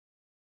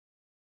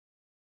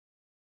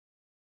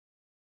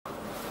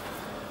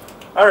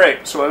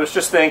Alright, so I was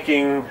just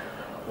thinking,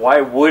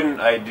 why wouldn't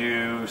I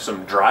do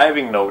some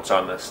driving notes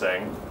on this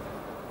thing?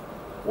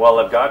 Well,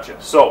 I've got you.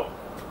 So,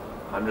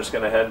 I'm just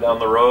going to head down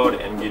the road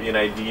and give you an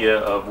idea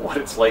of what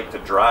it's like to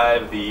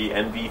drive the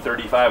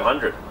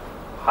NV3500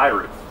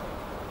 High-Roof.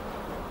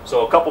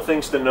 So a couple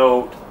things to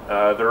note.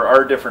 There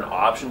are different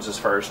options as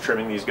far as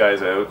trimming these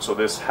guys out. So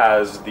this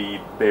has the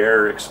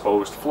bare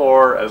exposed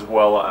floor as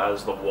well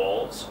as the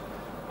walls.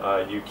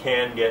 You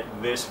can get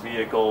this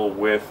vehicle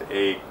with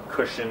a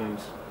cushioned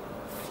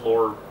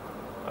floor,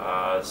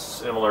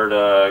 similar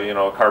to, you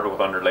know, a carpet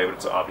with underlay, but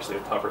it's obviously a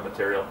tougher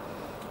material.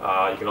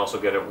 You can also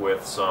get it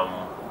with some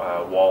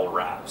wall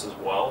wraps as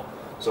well.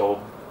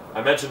 So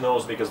I mention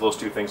those because those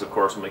two things, of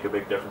course, will make a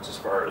big difference as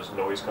far as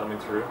noise coming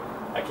through.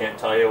 I can't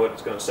tell you what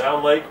it's going to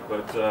sound like,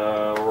 but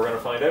we're going to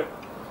find out.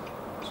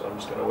 So I'm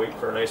just going to wait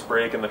for a nice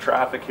break in the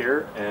traffic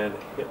here and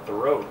hit the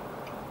road.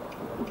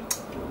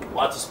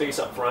 Lots of space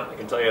up front, I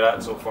can tell you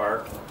that so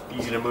far.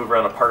 Easy to move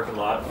around a parking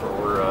lot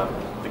for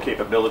the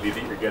capability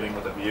that you're getting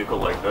with a vehicle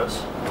like this.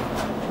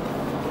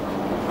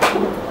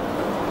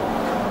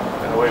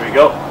 And away we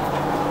go.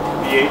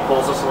 V8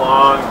 pulls us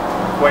along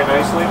quite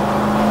nicely,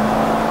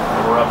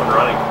 and we're up and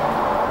running.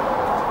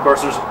 Of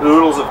course, there's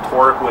oodles of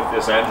torque with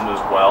this engine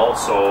as well,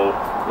 so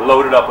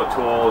loaded up with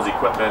tools,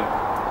 equipment,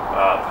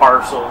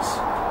 parcels,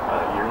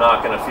 you're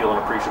not going to feel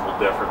an appreciable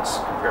difference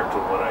compared to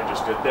what I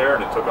just did there,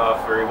 and it took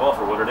off very well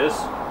for what it is.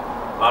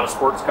 Not a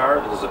sports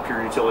car, this is a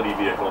pure utility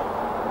vehicle.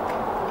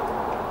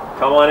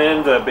 Come on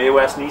in to Bay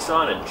West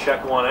Nissan and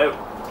check one out.